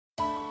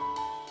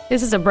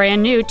This is a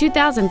brand new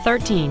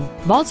 2013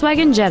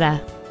 Volkswagen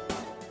Jetta.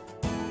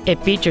 It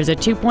features a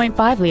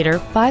 2.5-liter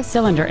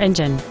 5-cylinder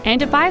engine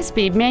and a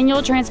 5-speed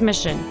manual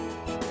transmission.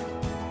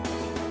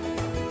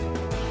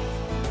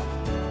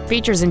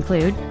 Features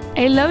include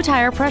a low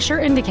tire pressure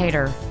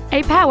indicator,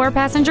 a power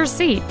passenger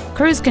seat,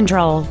 cruise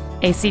control,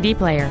 a CD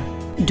player,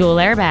 dual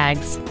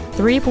airbags,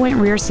 3-point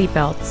rear seat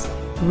belts,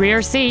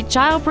 rear seat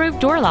child-proof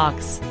door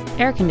locks,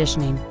 air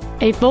conditioning,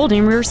 a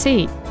folding rear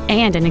seat,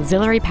 and an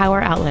auxiliary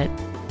power outlet.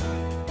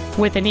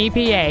 With an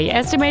EPA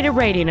estimated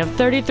rating of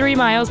 33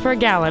 miles per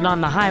gallon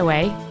on the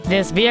highway,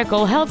 this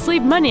vehicle helps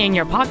leave money in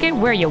your pocket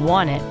where you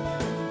want it.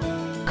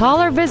 Call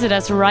or visit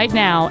us right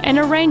now and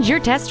arrange your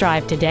test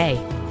drive today.